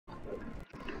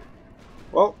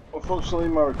Well, unfortunately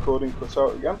my recording cut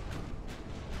out again.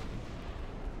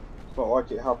 It's not like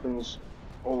it happens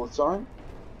all the time.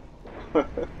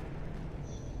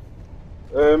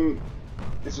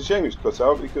 It's a shame it's cut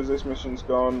out because this mission's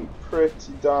gone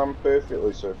pretty damn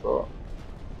perfectly so far.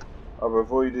 I've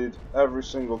avoided every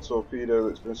single torpedo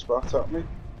that's been spat at me.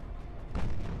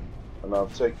 And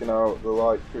I've taken out the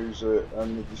light cruiser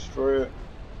and the destroyer.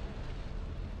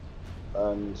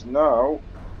 And now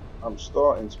I'm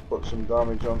starting to put some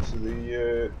damage onto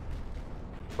the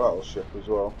battleship as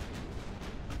well.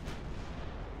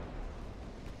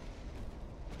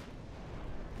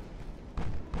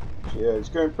 So yeah, it's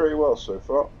going pretty well so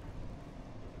far.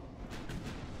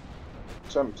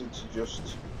 Tempted to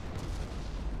just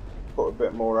put a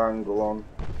bit more angle on.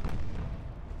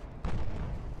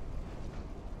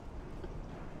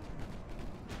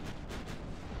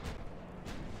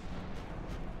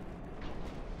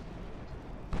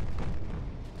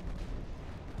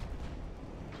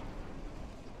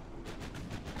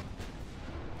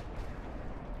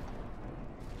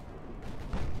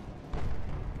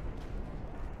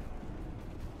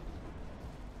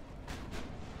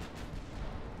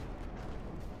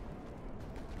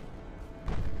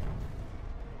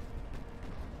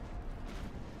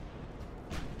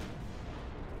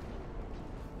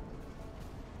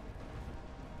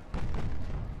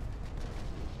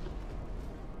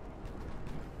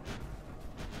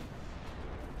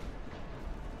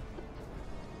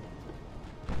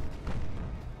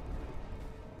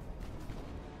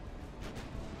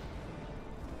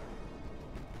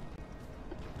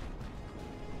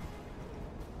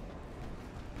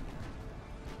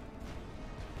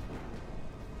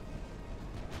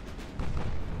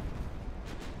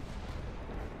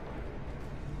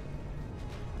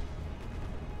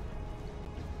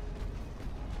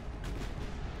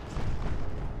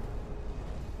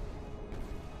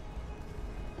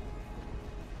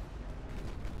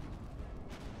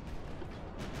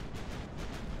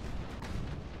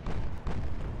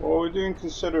 Well, we're doing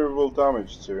considerable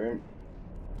damage to him,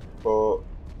 but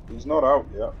he's not out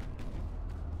yet.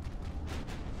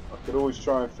 I could always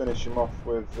try and finish him off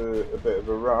with a bit of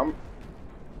a ram,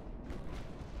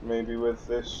 maybe with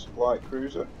this light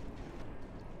cruiser.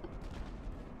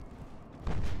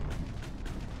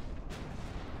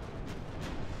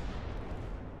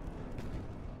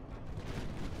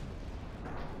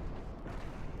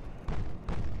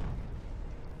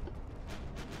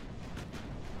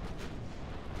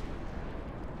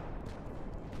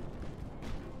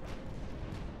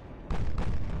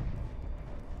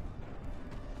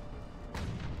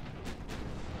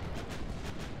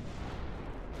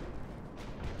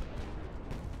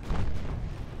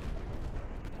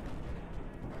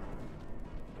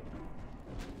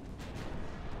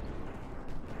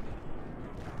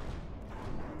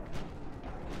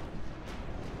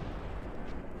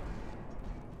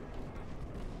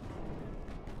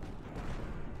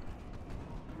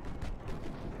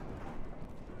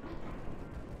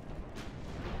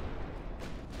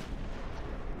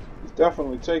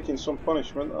 Definitely taking some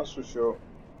punishment, that's for sure.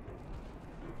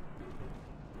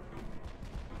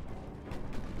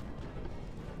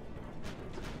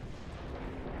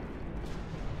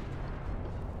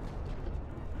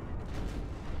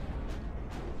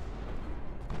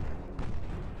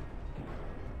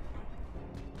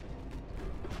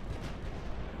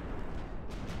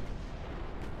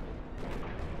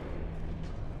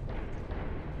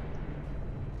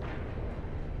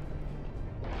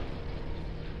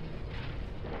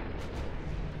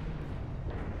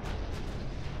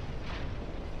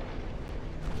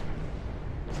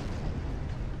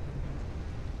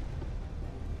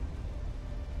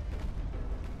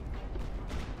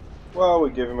 Well,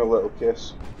 we give him a little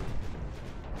kiss.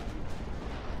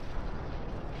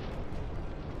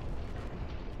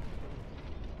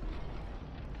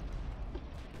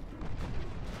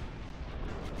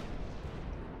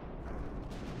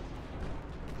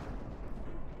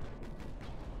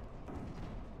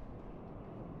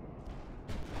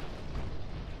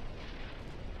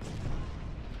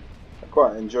 I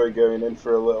quite enjoy going in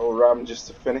for a little ram just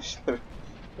to finish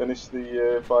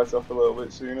the fight off a little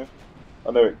bit sooner. I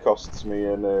know it costs me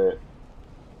in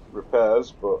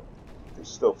repairs, but it's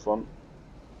still fun.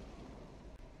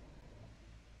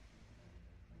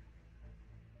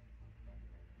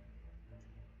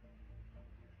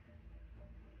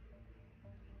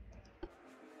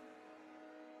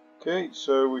 Okay,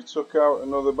 so we took out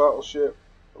another battleship,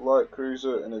 a light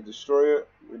cruiser and a destroyer.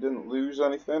 We didn't lose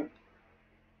anything.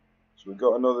 So we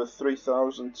got another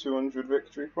 3,200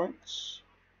 victory points.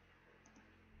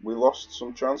 We lost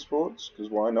some transports,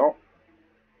 because why not?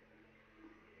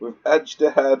 We've edged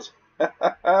ahead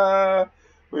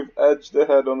We've edged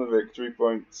ahead on the victory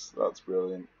points. That's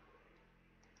brilliant.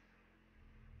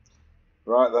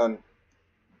 Right then.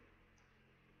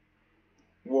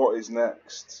 What is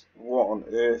next? What on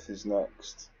earth is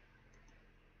next?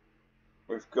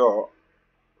 We've got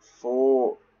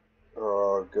 4...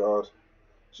 Oh god.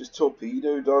 Just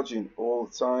torpedo dodging all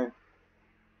the time.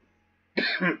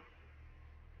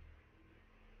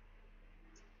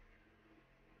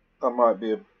 That might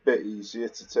be a bit easier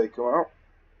to take them out.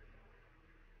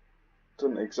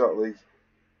 Doesn't exactly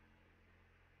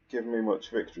give me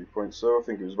much victory points though. I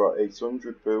think it was about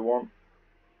 800 per one.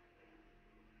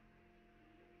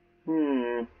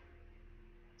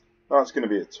 That's going to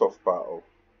be a tough battle.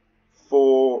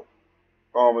 4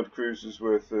 armoured cruisers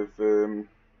worth of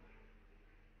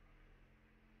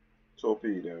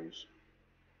torpedoes.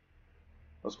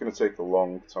 That's going to take a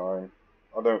long time.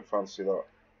 I don't fancy that.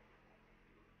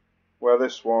 Where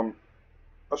this one,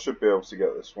 I should be able to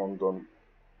get this one done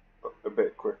a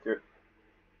bit quicker.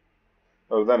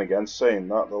 Oh, then again, saying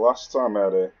that, the last time I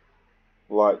had a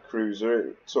light cruiser,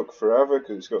 it took forever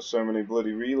because it's got so many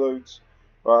bloody reloads.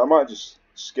 Right, I might just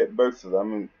skip both of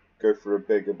them and go for a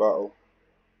bigger battle.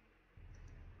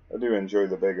 I do enjoy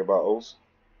the bigger battles.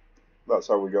 That's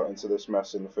how we got into this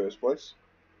mess in the first place.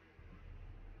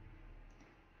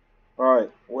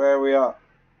 Right, where are we at?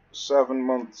 7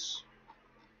 months.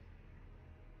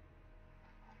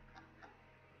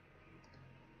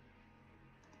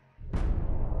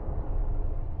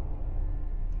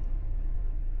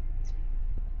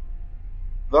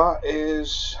 That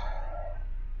is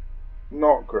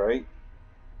not great.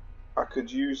 I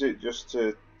could use it just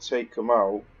to take him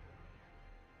out.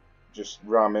 Just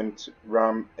ram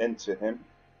into him.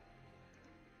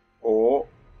 Or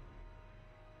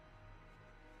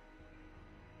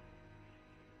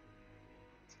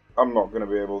I'm not going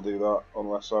to be able to do that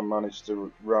unless I manage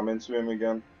to ram into him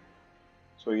again.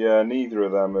 So yeah, neither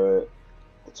of them are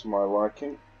to my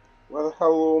liking. Where the hell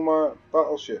are all my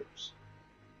battleships?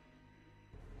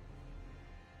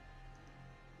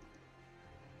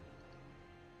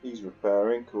 He's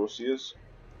repairing, of course he is.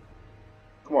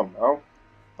 Come on now.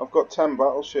 I've got 10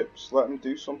 battleships. Let him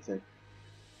do something.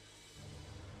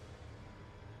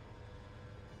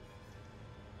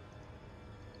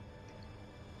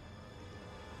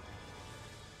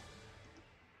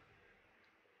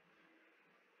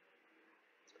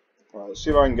 Right, let's see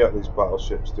if I can get these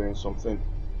battleships doing something.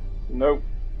 Nope.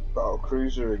 Battle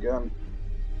cruiser again.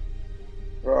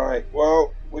 Right,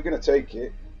 well, we're going to take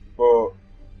it, but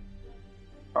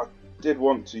I did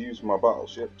want to use my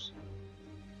battleships.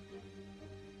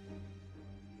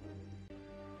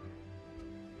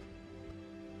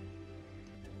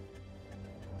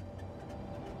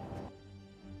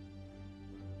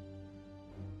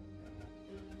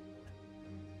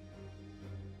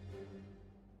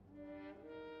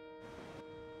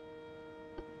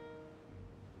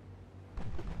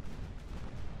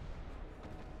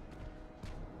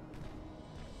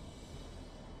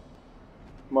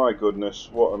 My goodness,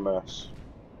 what a mess.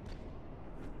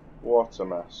 What a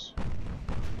mess.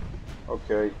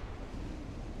 Okay.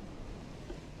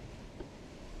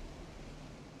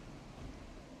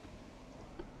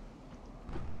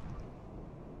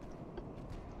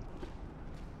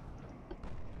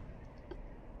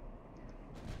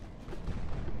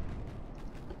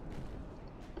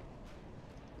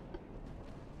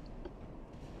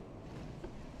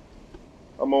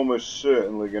 I'm almost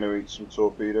certainly going to eat some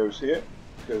torpedoes here,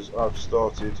 because I've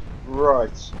started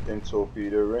right in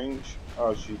torpedo range,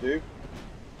 as you do.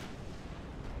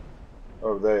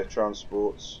 Oh, they're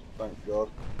transports, thank God.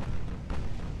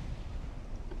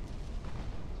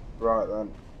 Right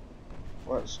then,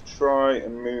 let's try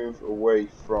and move away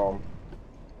from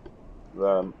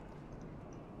them.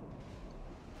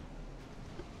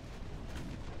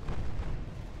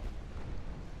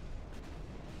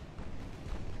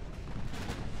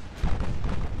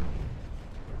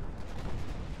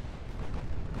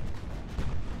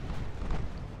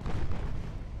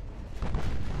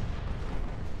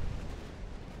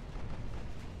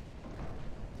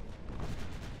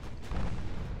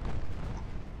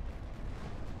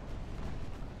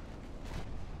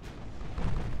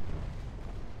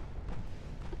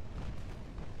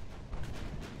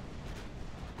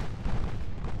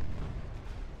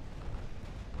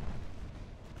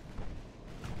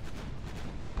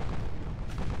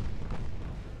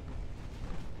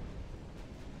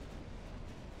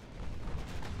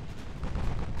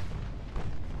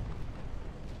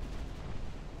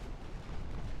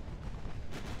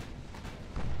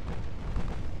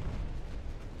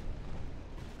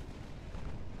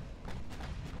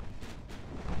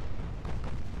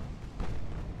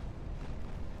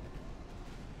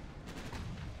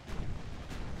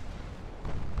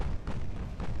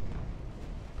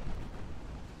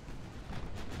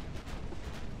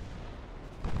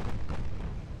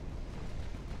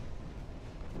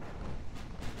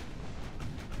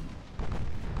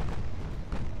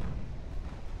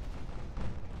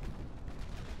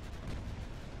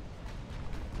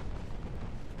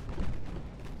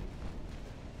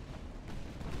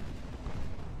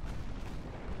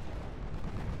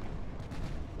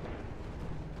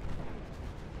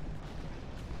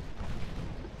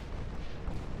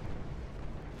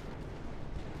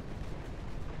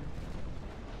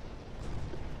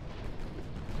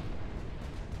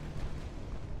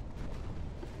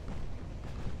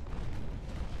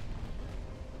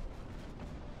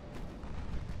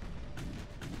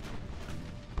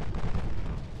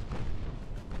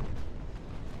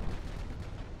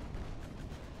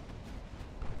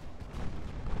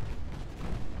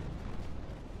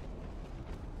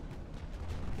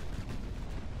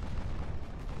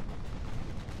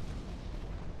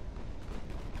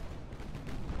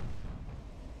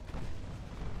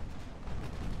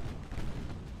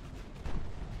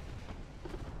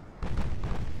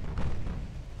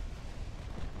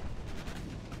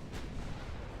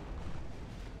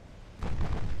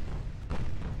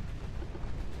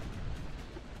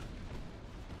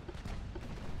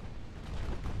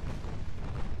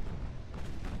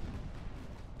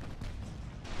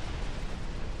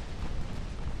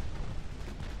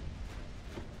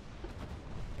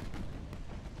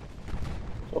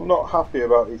 I'm not happy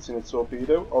about eating a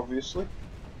torpedo, obviously,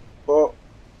 but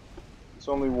it's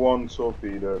only one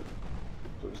torpedo,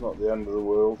 so it's not the end of the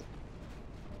world.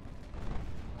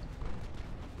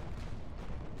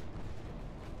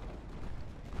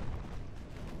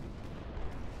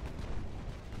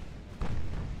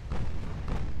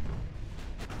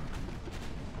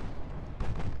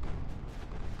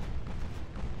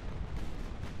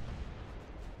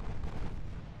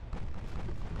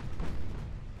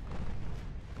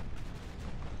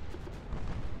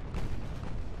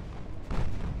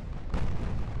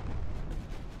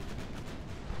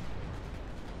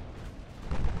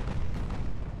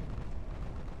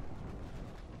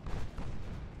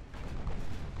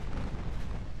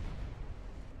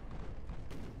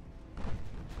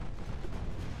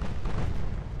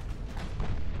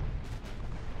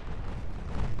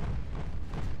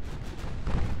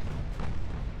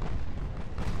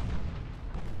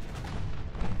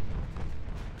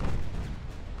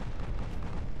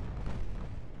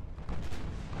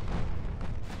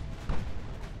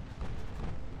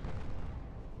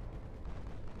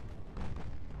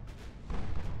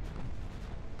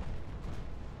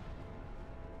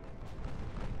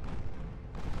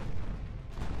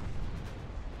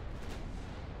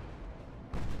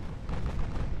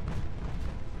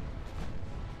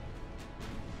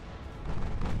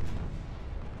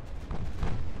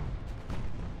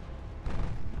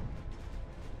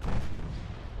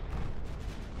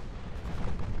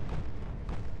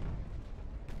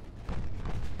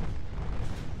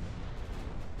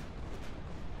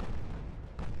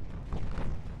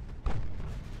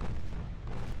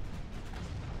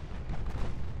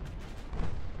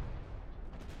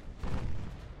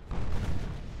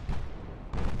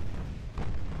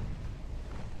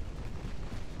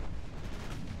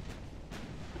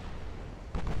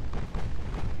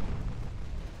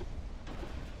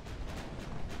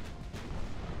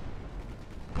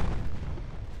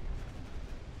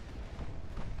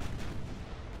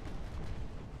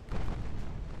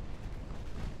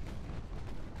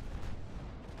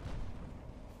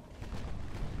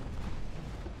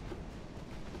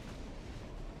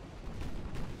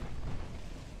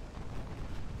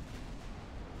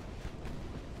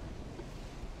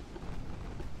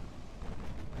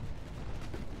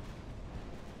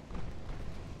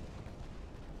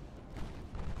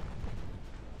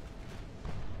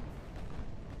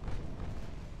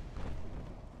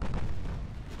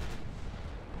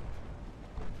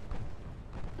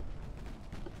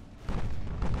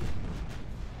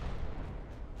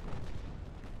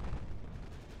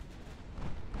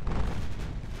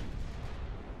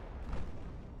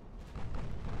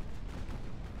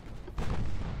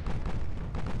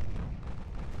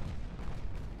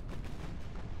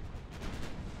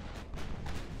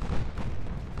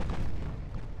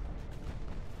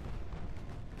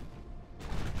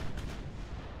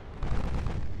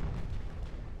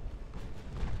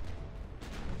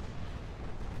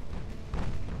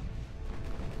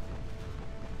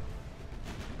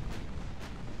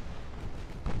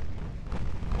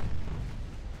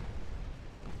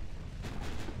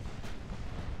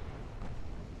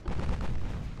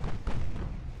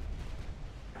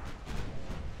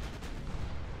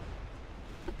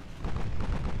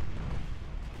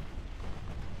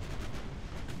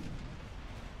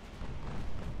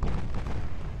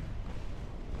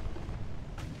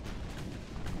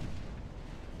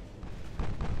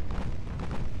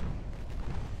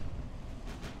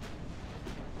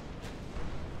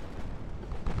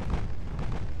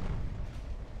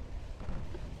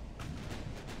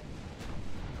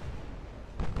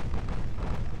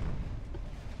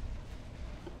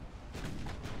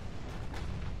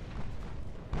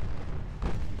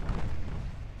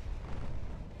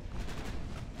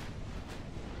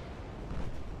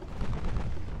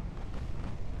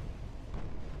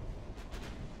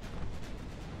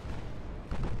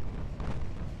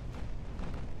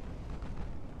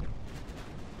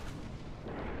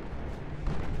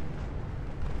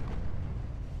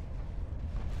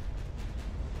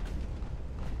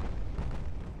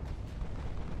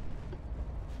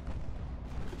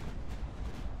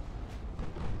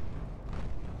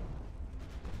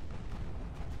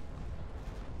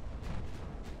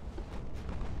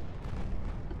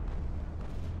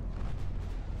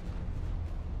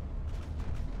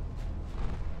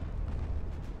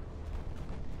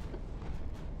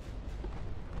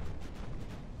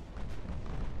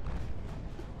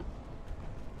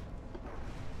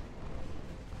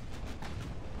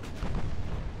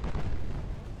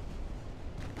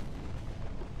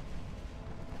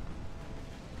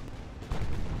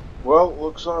 Well,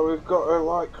 looks like we've got a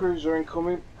light cruiser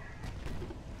incoming.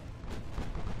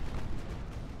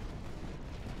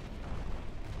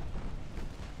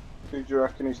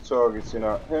 reckon he's targeting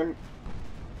at him.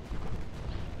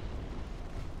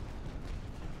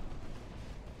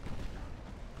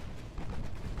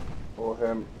 Or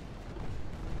him.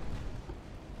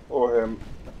 Or him.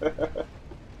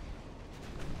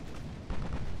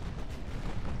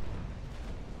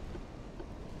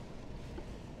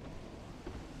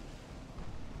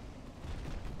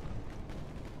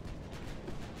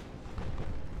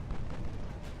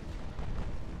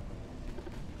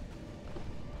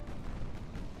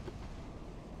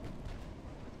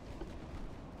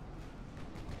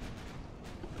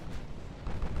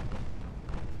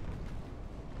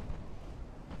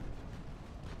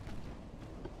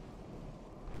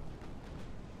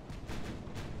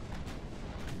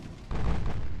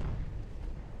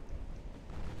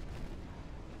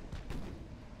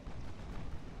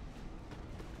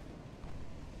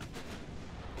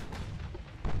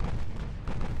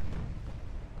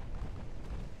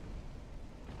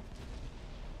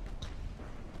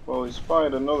 Well, he's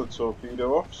fired another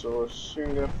torpedo off, so we're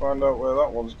soon going to find out where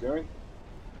that one's going.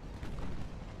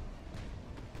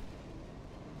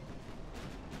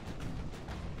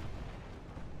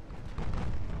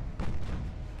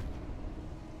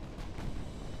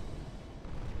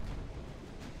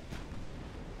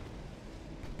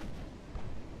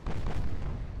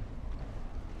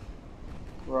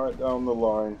 Right down the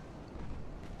line.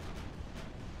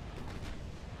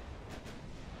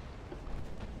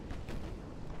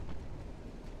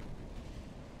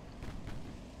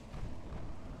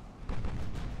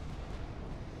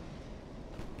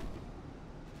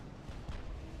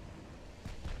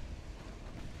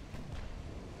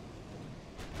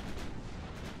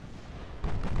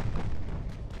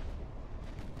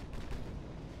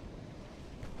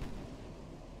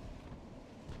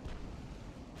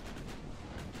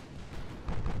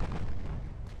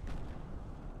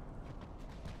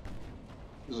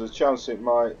 There's a chance it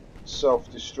might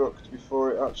self-destruct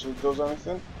before it actually does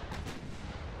anything.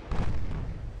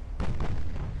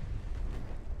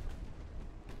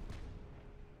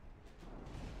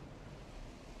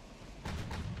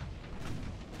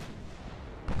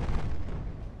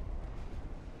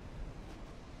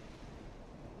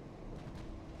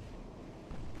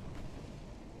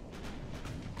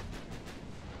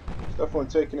 It's definitely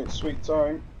taking its sweet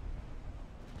time.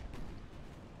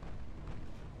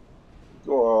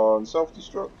 Go on,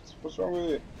 self-destruct. What's wrong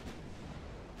with it?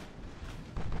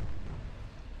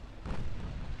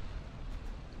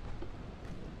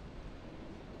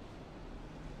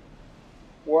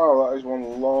 Wow, that is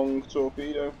one long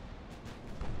torpedo.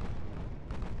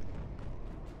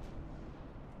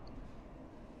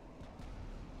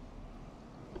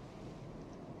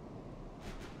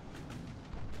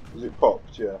 Has it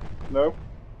popped? Yeah. No?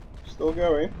 Still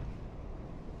going?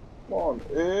 What on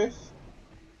earth?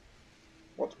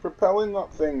 What's propelling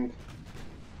that thing?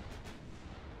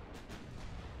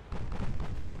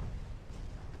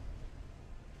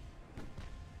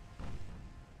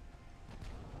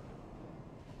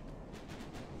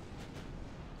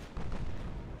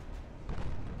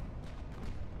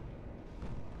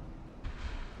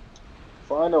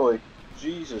 Finally,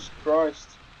 Jesus Christ.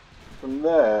 From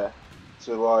there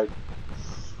to like,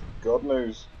 God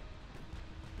knows.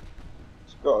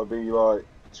 It's got to be like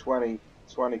 20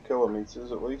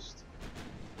 kilometers at least.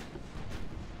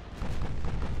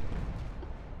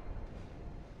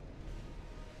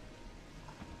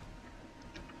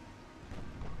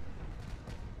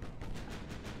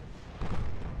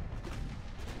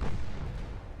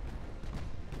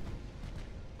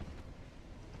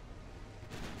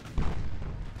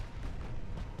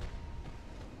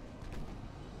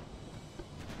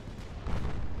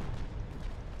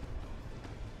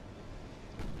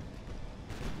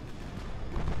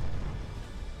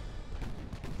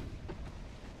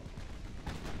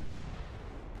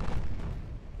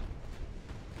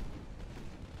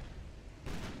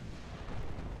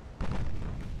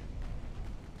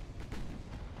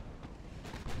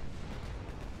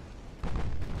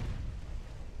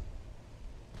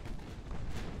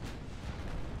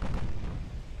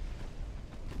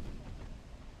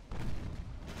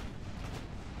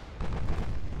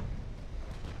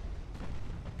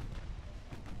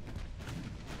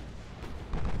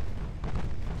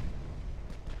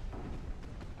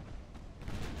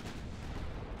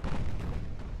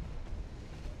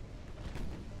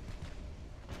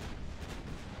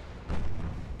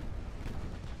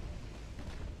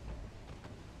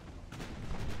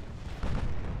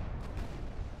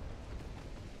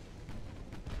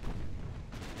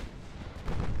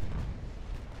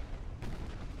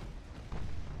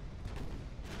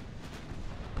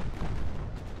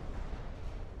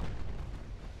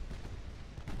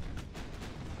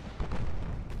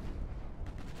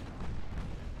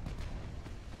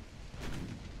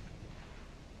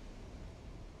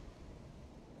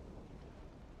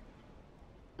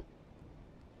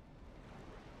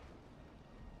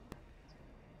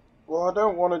 Well, I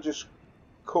don't want to just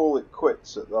call it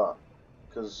quits at that,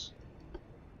 because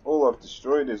all I've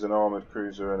destroyed is an armoured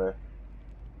cruiser and a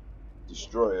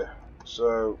destroyer.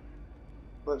 So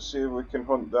let's see if we can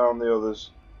hunt down the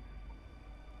others.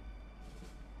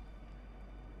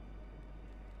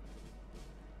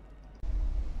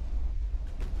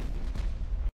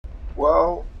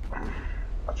 Well,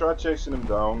 I tried chasing them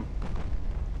down,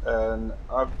 and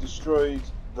I've destroyed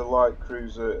the light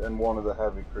cruiser and one of the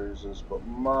heavy cruisers, but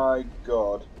my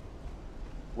god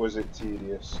was it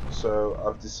tedious. So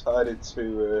I've decided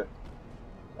to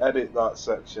edit that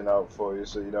section out for you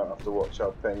so you don't have to watch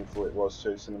how painful it was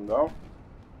chasing them down.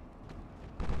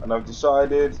 And I've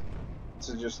decided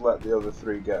to just let the other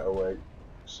three get away.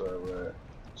 So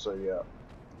yeah,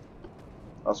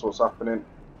 that's what's happening.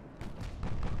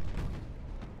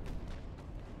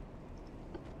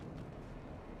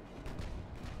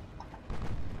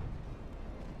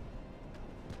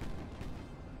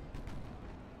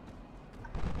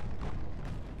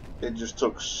 It just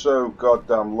took so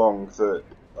goddamn long that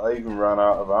I even ran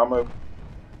out of ammo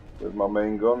with my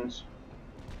main guns.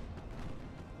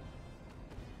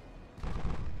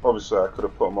 Obviously I could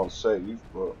have put them on save,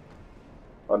 but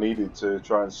I needed to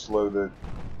try and slow the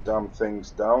damn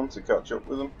things down to catch up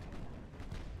with them.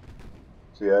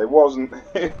 So yeah, it wasn't,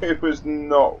 it was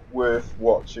not worth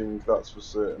watching, that's for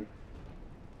certain.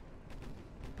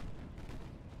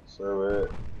 So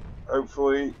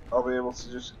hopefully I'll be able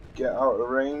to just get out of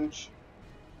range.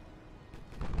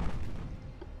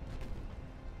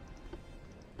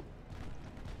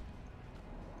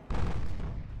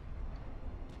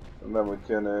 And then we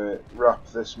can wrap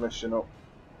this mission up.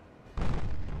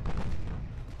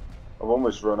 I've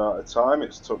almost run out of time,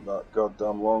 it's took that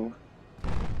goddamn long.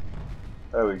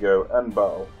 There we go, end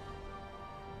battle.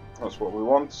 That's what we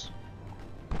want.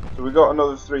 So we got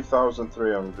another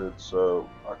 3,300, so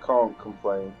I can't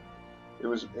complain. It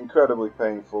was incredibly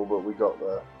painful, but we got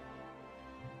there.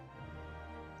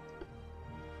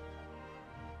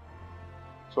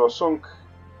 So I sunk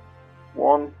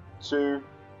 1, 2,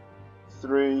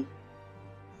 3,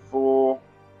 4,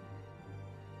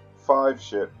 5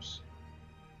 ships.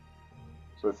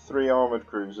 So 3 armoured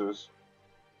cruisers.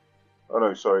 Oh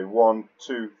no, sorry, 1,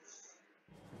 2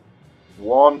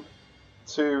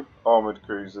 armoured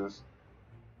cruisers,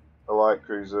 a light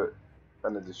cruiser,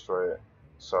 and a destroyer.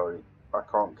 Sorry, I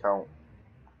can't count.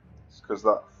 It's because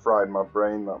that fried my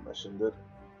brain, that mission did.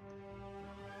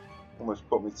 Almost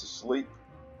put me to sleep.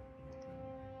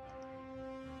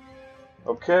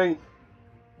 Okay,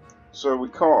 so we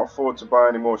can't afford to buy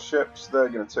any more ships. They're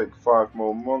going to take 5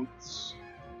 more months.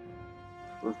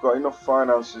 We've got enough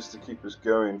finances to keep us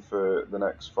going for the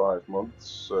next 5 months,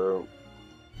 so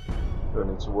don't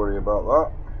need to worry about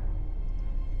that.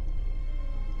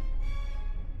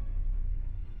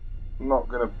 I'm not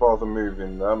going to bother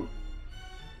moving them.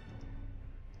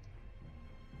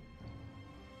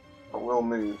 I will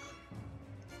move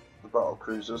the battle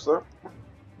cruisers though.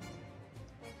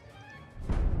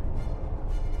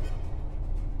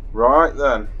 Right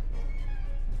then.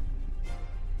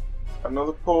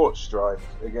 Another port strike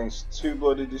against 2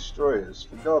 bloody destroyers.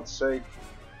 For God's sake,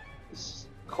 it's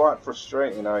quite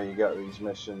frustrating how you get these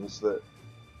missions that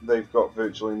they've got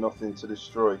virtually nothing to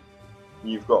destroy.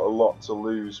 You've got a lot to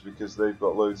lose because they've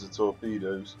got loads of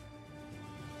torpedoes.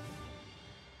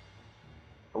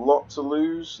 A lot to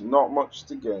lose, not much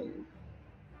to gain.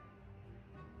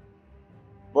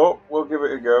 But we'll give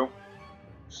it a go.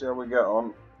 See how we get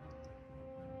on.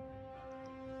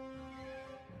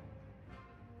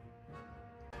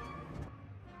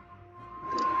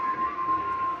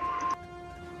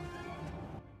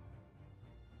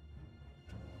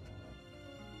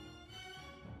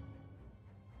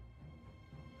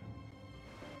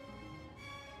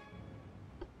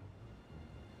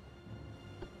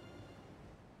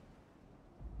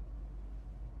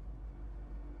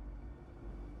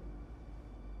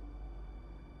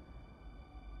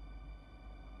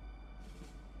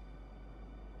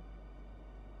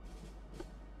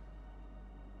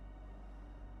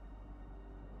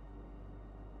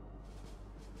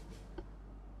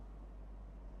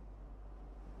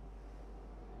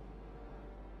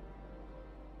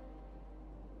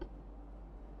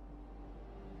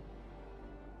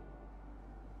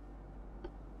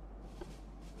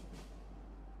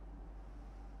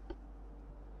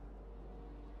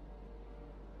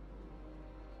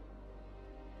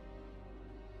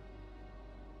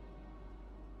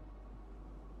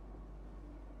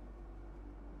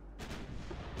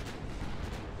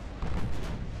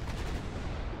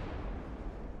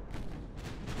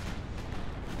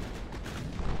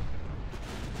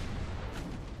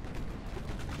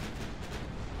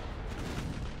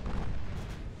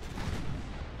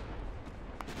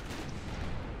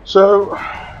 So,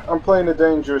 I'm playing a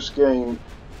dangerous game,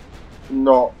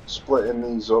 not splitting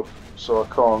these up, so I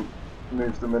can't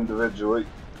move them individually.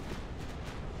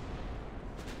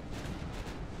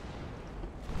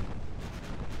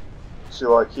 See,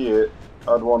 like here,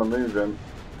 I'd want to move him.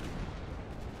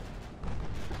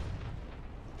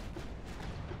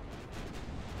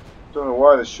 Don't know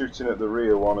why they're shooting at the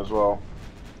rear one as well.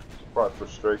 It's quite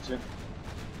frustrating.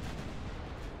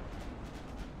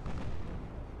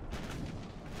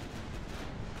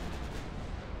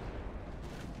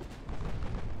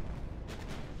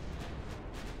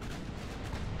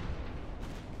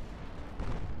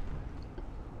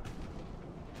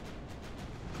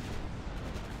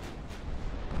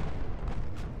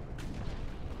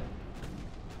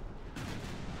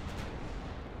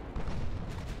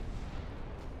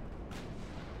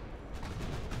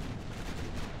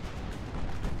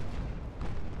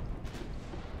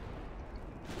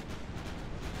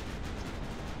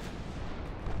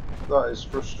 That is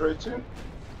frustrating.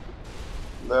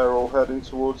 They're all heading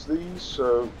towards these,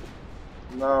 so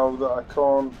now that I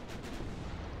can't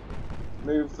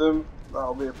move them,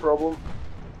 that'll be a problem.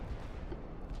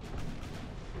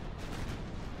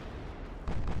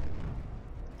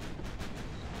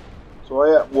 So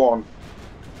I hit one.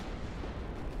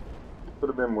 Could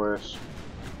have been worse.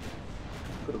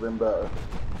 Could have been better.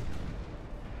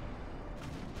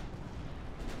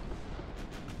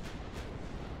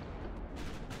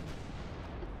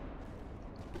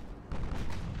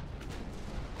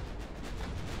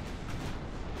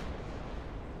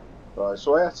 Right,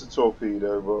 so I had a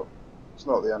torpedo, but it's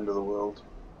not the end of the world.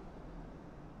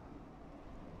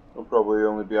 I'll probably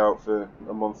only be out for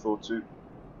a month or two.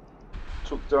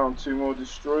 Took down 2 more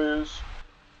destroyers.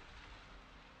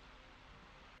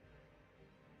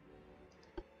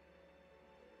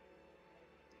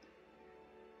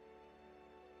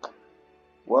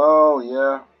 Well,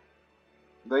 yeah.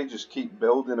 They just keep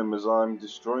building them as I'm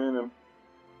destroying them.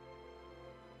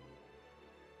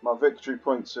 My victory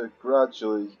points are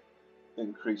gradually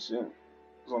increasing,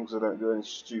 as long as I don't do any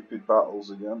stupid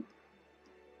battles again.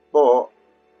 But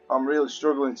I'm really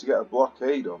struggling to get a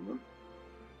blockade on them,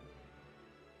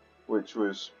 which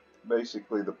was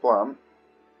basically the plan.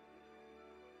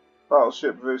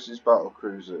 Battleship versus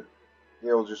battlecruiser.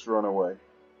 They'll just run away,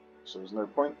 so there's no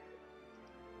point.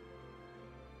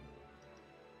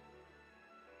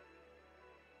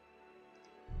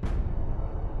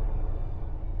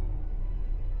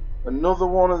 Another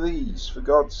one of these, for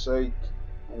God's sake.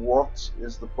 What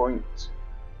is the point?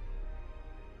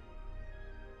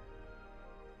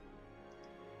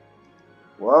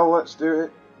 Well, let's do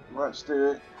it. Let's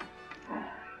do it.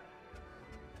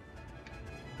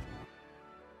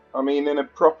 I mean, in a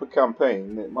proper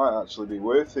campaign, it might actually be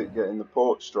worth it getting the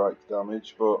port strike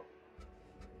damage, but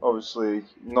obviously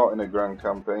not in a grand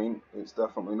campaign. It's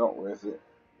definitely not worth it.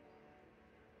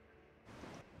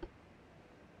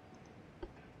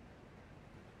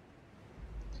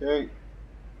 Okay.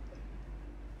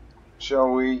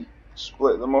 Shall we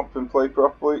split them up and play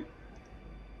properly?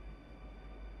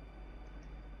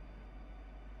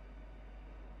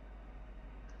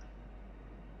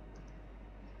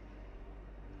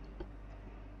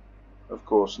 Of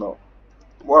course not.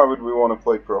 Why would we want to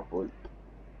play properly?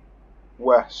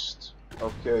 West.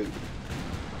 Okay.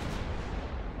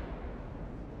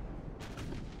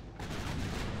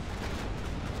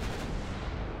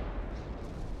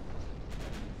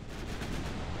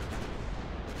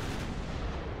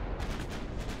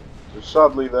 So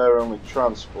sadly they're only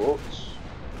transports.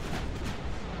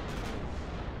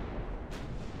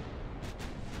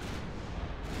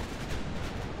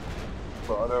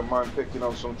 But I don't mind picking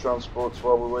on some transports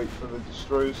while we wait for the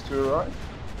destroyers to arrive.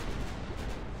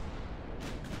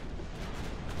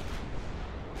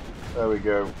 There we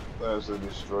go, there's the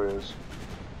destroyers.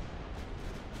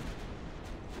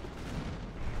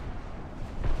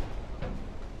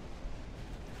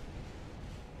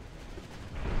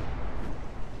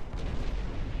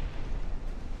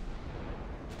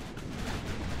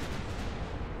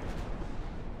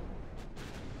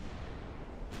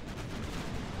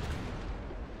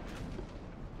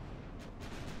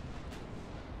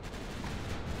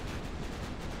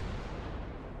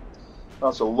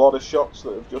 That's a lot of shots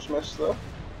that have just missed there.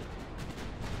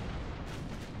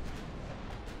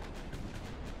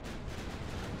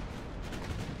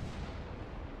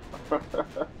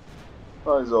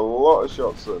 That is a lot of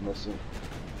shots that are missing.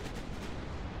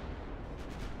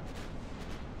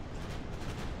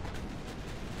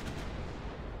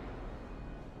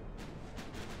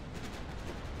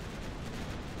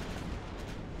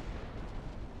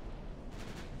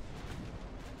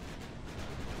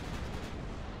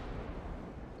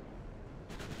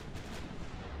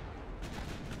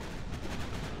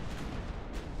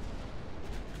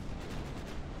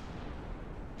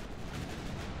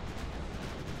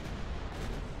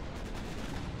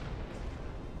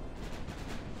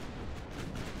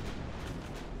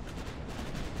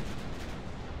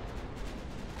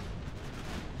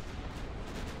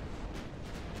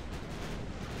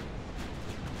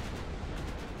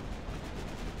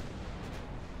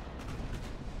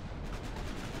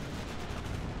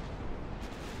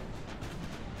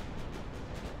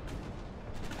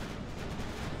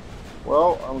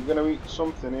 Well, I'm going to eat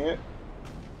something here.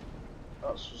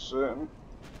 That's for certain.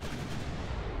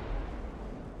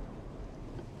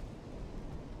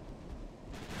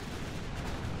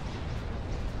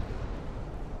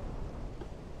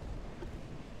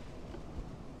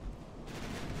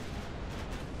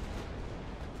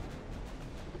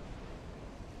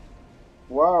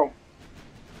 Wow.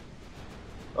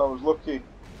 I was lucky.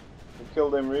 I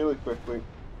killed him really quickly.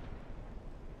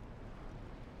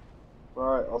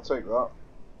 Right, I'll take that.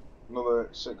 Another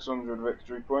 600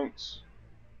 victory points.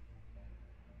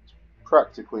 It's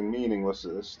practically meaningless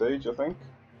at this stage, I think.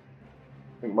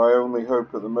 I think my only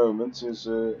hope at the moment is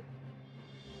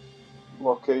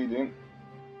blockading.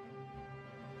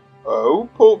 Oh,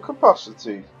 port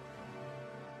capacity.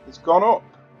 It's gone up.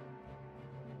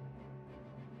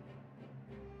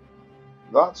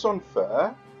 That's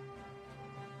unfair.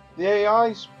 The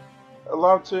AI's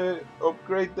allowed to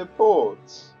upgrade their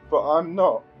ports, but I'm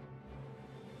not.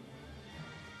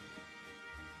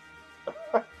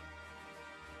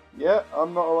 Yeah,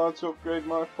 I'm not allowed to upgrade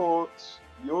my ports.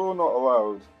 You're not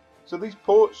allowed. So these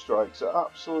port strikes are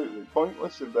absolutely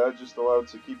pointless if they're just allowed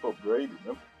to keep upgrading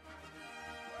them.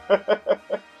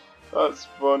 That's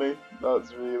funny.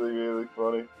 That's really, really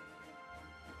funny.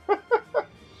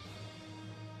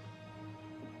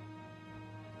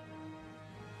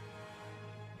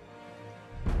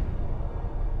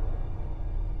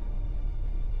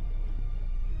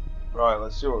 Right,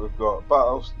 let's see what we've got.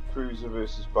 Battle cruiser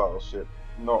versus battleship.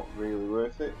 Not really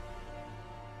worth it.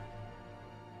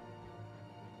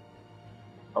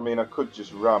 I mean, I could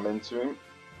just ram into him,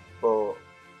 but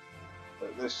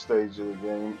at this stage of the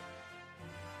game,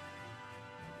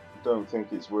 I don't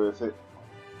think it's worth it.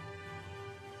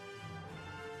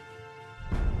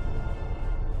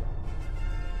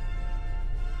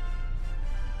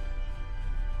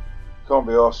 Can't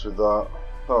be arsed with that.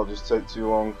 That'll just take too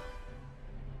long.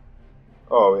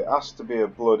 Oh, it has to be a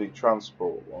bloody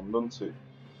transport one, doesn't it?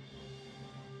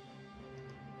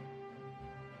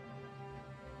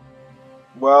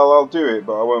 Well, I'll do it,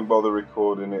 but I won't bother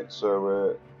recording it,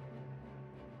 so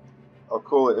I'll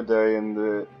call it a day,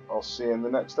 and I'll see you in the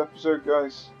next episode,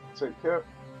 guys. Take care.